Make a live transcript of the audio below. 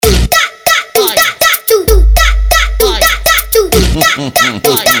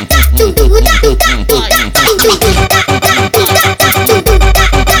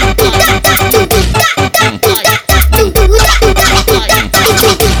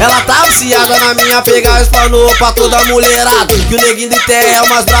Ela tá viciada na minha pegada, espanou pra toda mulherada que o neguinho de terra é o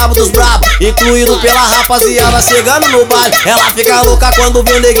mais brabo dos brabos, incluído pela rapaziada chegando no baile. Ela fica louca quando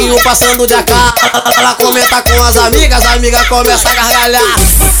vê o neguinho passando de AK. Ela comenta com as amigas começam a gargalhar.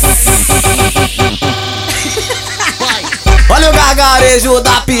 Olha o gargarejo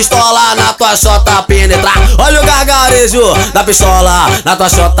da pistola na tua chota penetrar. Olha o gargarejo da pistola na tua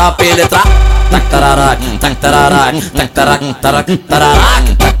chota penetrar. Tac tararac, tac tararac, tac tarac, tarac,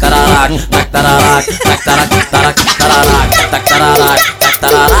 tararac, tac tararac, tac tararac, tac tarac, tarac, tararac, tac tararac, tac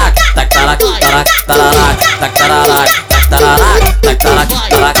tararac, tac tarac, tarac, tararac, tac tararac, tac tararac, tac tarac,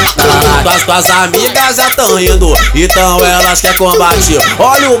 tarac, tararac. Tuas amigas já tão rindo, então elas quer combater.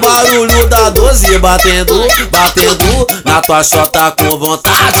 Olha o barulho da 12 batendo, batendo na tua chota com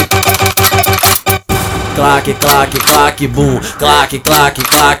vontade. Claque, claque, claque, bum, claque, claque,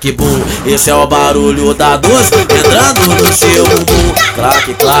 claque, bum. Esse é o barulho da 12 entrando no seu bumbum.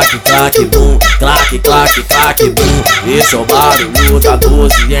 Claque, claque, claque, bum, claque, claque, claque, bum. Esse é o barulho da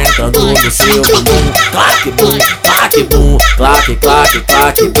 12 entrando no seu bumbum. Claque, bum, claque, bum, claque, claque,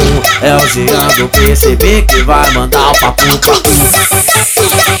 claque, bum. É o Jean do PCB que vai mandar o papo, papu.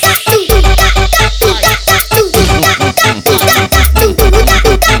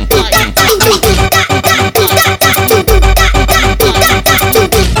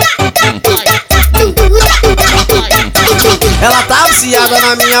 Ela tá viciada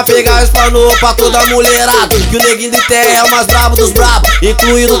na minha pegada, espanou pra toda mulherada que o neguinho de terra é o mais brabo dos brabos,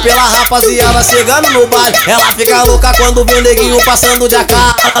 incluído pela rapaziada chegando no baile. Ela fica louca quando vê o neguinho passando de AK.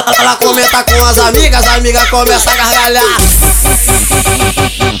 Ela comenta com as amigas começam a gargalhar.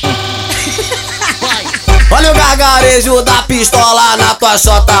 Olha o gargarejo da pistola na tua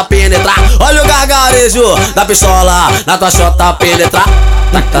chota penetrar. Olha o gargarejo da pistola na tua chota penetrar.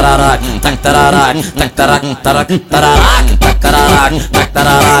 Tac tararac, tac tararac, tac tarac, tarac, tararac, tac tararac, tac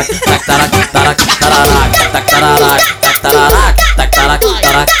tararac, tac tarac, tarac, tararac, tac tararac, tac tararac, tac tarac,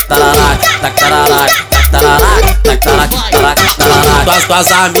 tarac, tararac, tac tararac, tac tararac, tac tarac, tarac, tararac.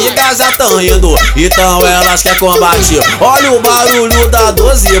 Tuas amigas já tão rindo, então elas quer combater. Olha o barulho da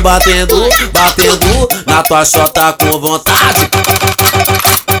 12 batendo, batendo na tua chota com vontade.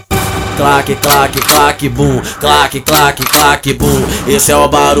 Claque, claque, claque, bum, claque, claque, claque, bum. Esse é o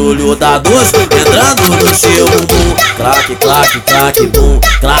barulho da 12 entrando no seu bumbum. Claque, claque, claque, bum,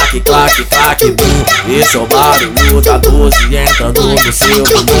 claque, claque, claque, bum. Esse é o barulho da 12 entrando no seu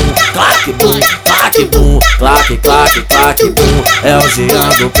bumbum. Claque, bum, claque, bum, claque, claque, claque, bum. É o Jean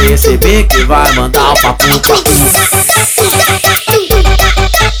do PCB que vai mandar o papu, papu.